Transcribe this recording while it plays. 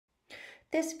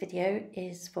This video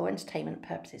is for entertainment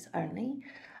purposes only.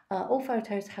 All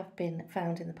photos have been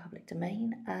found in the public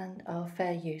domain and are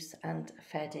fair use and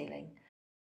fair dealing.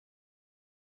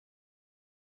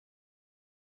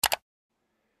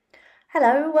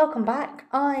 Hello, welcome back.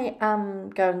 I am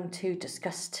going to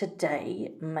discuss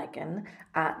today Meghan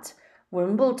at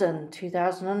Wimbledon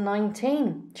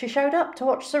 2019. She showed up to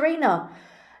watch Serena.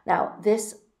 Now,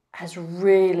 this has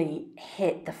really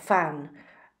hit the fan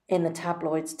in the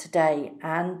tabloids today,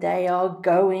 and they are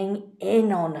going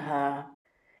in on her.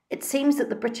 It seems that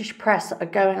the British press are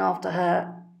going after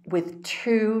her with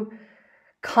two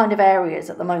kind of areas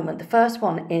at the moment. The first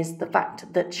one is the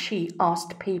fact that she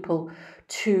asked people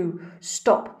to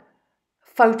stop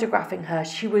photographing her.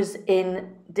 She was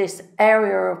in this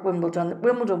area of Wimbledon.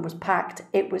 Wimbledon was packed.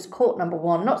 It was court number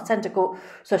one, not centre court,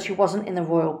 so she wasn't in the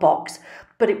royal box,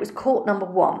 but it was court number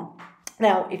one.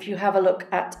 Now, if you have a look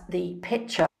at the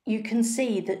picture, you can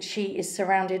see that she is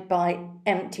surrounded by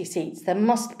empty seats. There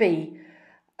must be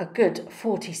a good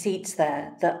 40 seats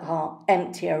there that are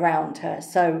empty around her.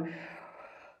 So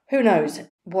who knows?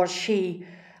 Was she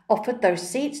offered those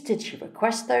seats? Did she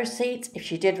request those seats? If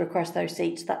she did request those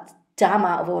seats, that's damn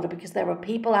out of order, because there are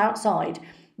people outside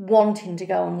wanting to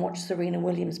go and watch Serena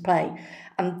Williams play,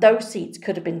 and those seats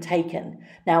could have been taken.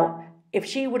 Now, if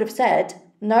she would have said,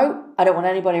 no, I don't want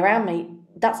anybody around me,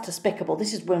 that's despicable.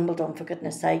 This is Wimbledon, for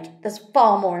goodness sake. There's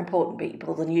far more important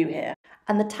people than you here.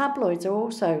 And the tabloids are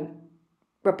also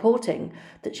reporting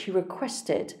that she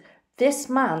requested this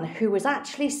man, who was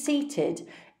actually seated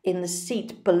in the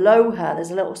seat below her,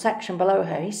 there's a little section below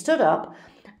her, he stood up,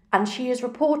 and she has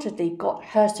reportedly got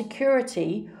her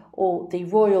security, or the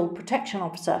royal protection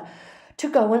officer,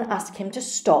 to go and ask him to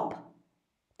stop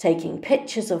taking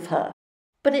pictures of her.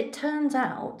 But it turns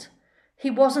out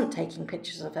he wasn't taking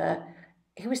pictures of her.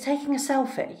 He was taking a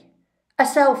selfie. A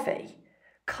selfie.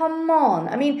 Come on.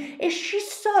 I mean, is she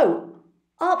so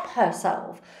up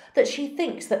herself that she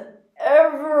thinks that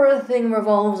everything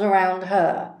revolves around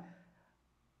her?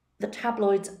 The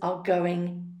tabloids are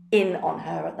going in on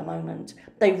her at the moment.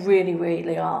 They really,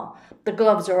 really are. The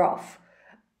gloves are off.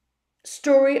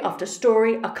 Story after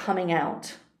story are coming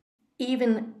out.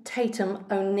 Even Tatum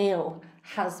O'Neill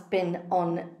has been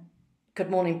on Good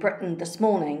Morning Britain this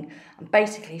morning, and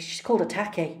basically she's called her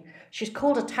tacky. She's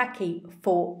called her tacky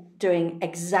for doing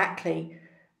exactly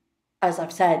as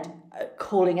I've said,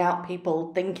 calling out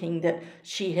people, thinking that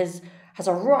she has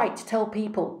a right to tell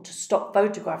people to stop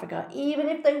photographing her, even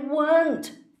if they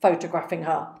weren't photographing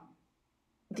her.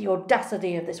 The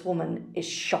audacity of this woman is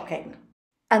shocking.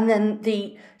 And then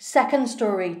the second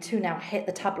story to now hit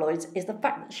the tabloids is the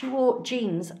fact that she wore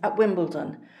jeans at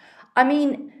Wimbledon. I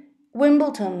mean,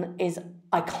 Wimbledon is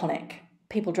iconic.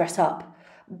 People dress up.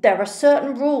 There are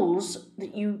certain rules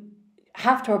that you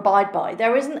have to abide by.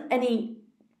 There isn't any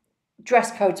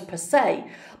dress codes per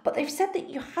se, but they've said that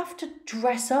you have to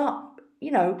dress up,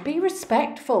 be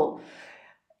respectful.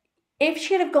 If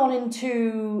she'd have gone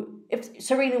if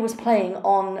Serena was playing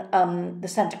on the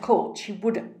centre court, she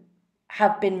would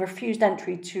have been refused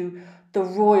entry to the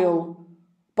royal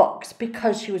box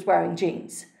because she was wearing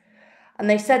jeans. And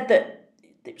they said that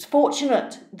it was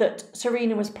fortunate that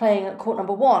Serena was playing at court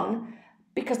number one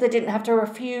because they didn't have to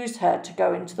refuse her to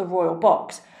go into the royal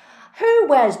box. Who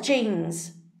wears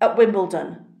jeans at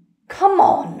Wimbledon? Come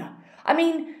on. I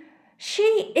mean,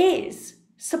 she is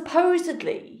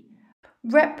supposedly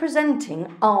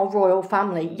representing our royal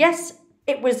family. Yes,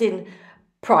 it was in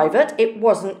private, it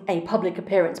wasn't a public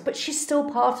appearance, but she's still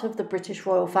part of the British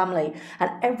royal family, and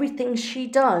everything she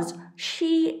does,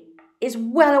 she is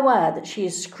well aware that she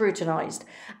is scrutinised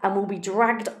and will be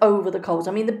dragged over the coals.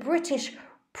 I mean, the British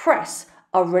press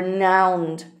are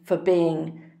renowned for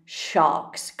being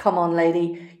sharks. Come on,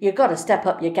 lady, you've got to step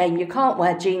up your game. You can't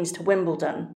wear jeans to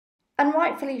Wimbledon. And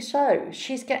rightfully so.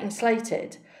 She's getting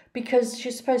slated because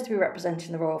she's supposed to be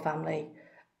representing the royal family,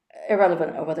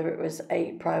 irrelevant of whether it was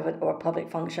a private or a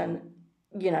public function.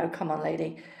 Come on,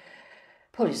 lady,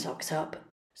 pull your socks up.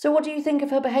 So what do you think of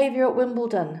her behaviour at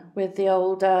Wimbledon with the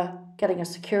old getting a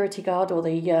security guard or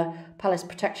the palace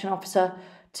protection officer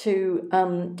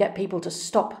to get people to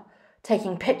stop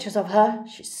taking pictures of her?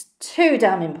 She's too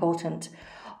damn important.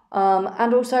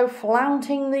 And also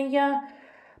flaunting the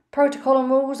protocol and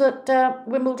rules at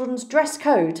Wimbledon's dress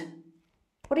code.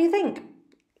 What do you think?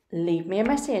 Leave me a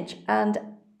message, and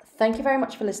thank you very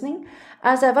much for listening.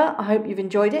 As ever, I hope you've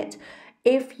enjoyed it.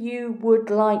 If you would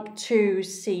like to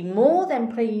see more,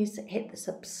 then please hit the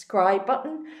subscribe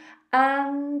button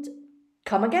and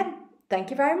come again. Thank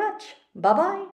you very much. Bye-bye.